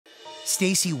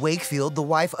Stacy Wakefield, the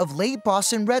wife of late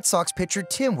Boston Red Sox pitcher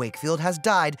Tim Wakefield, has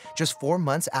died just 4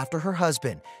 months after her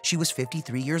husband. She was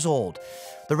 53 years old.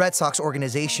 The Red Sox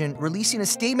organization releasing a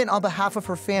statement on behalf of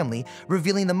her family,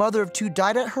 revealing the mother of two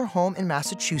died at her home in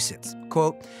Massachusetts.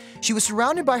 Quote, "She was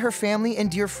surrounded by her family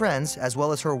and dear friends, as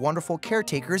well as her wonderful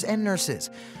caretakers and nurses.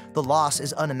 The loss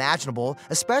is unimaginable,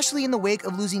 especially in the wake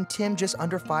of losing Tim just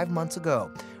under 5 months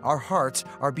ago. Our hearts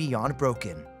are beyond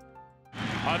broken."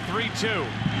 A 3-2.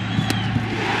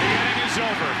 The inning is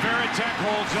over. Veritek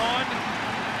holds on,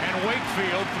 and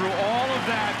Wakefield, through all of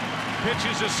that,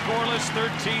 pitches a scoreless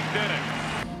 13th inning.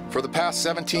 For the past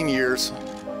 17 years,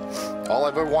 all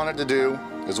I've ever wanted to do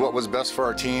is what was best for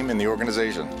our team and the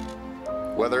organization.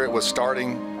 Whether it was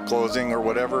starting, closing, or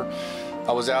whatever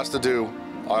I was asked to do,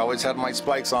 I always had my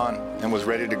spikes on and was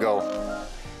ready to go.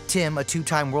 Tim, a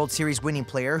two-time World Series winning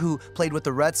player who played with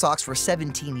the Red Sox for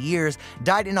 17 years,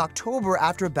 died in October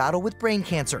after a battle with brain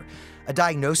cancer. A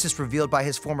diagnosis revealed by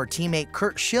his former teammate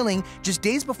Curt Schilling just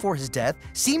days before his death,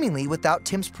 seemingly without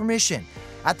Tim's permission.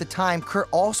 At the time, Curt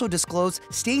also disclosed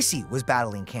Stacy was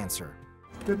battling cancer.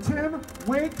 The Tim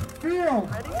Wakefield.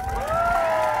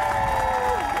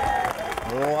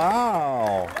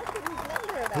 Wow.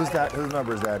 Who's that? Whose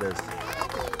numbers that is?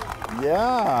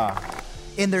 Yeah.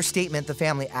 In their statement, the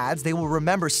family adds they will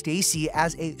remember Stacy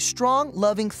as a strong,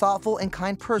 loving, thoughtful, and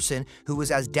kind person who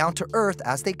was as down-to-earth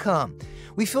as they come.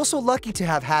 We feel so lucky to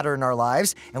have had her in our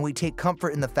lives, and we take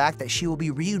comfort in the fact that she will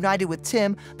be reunited with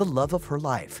Tim, the love of her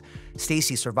life.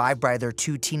 Stacy survived by their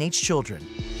two teenage children.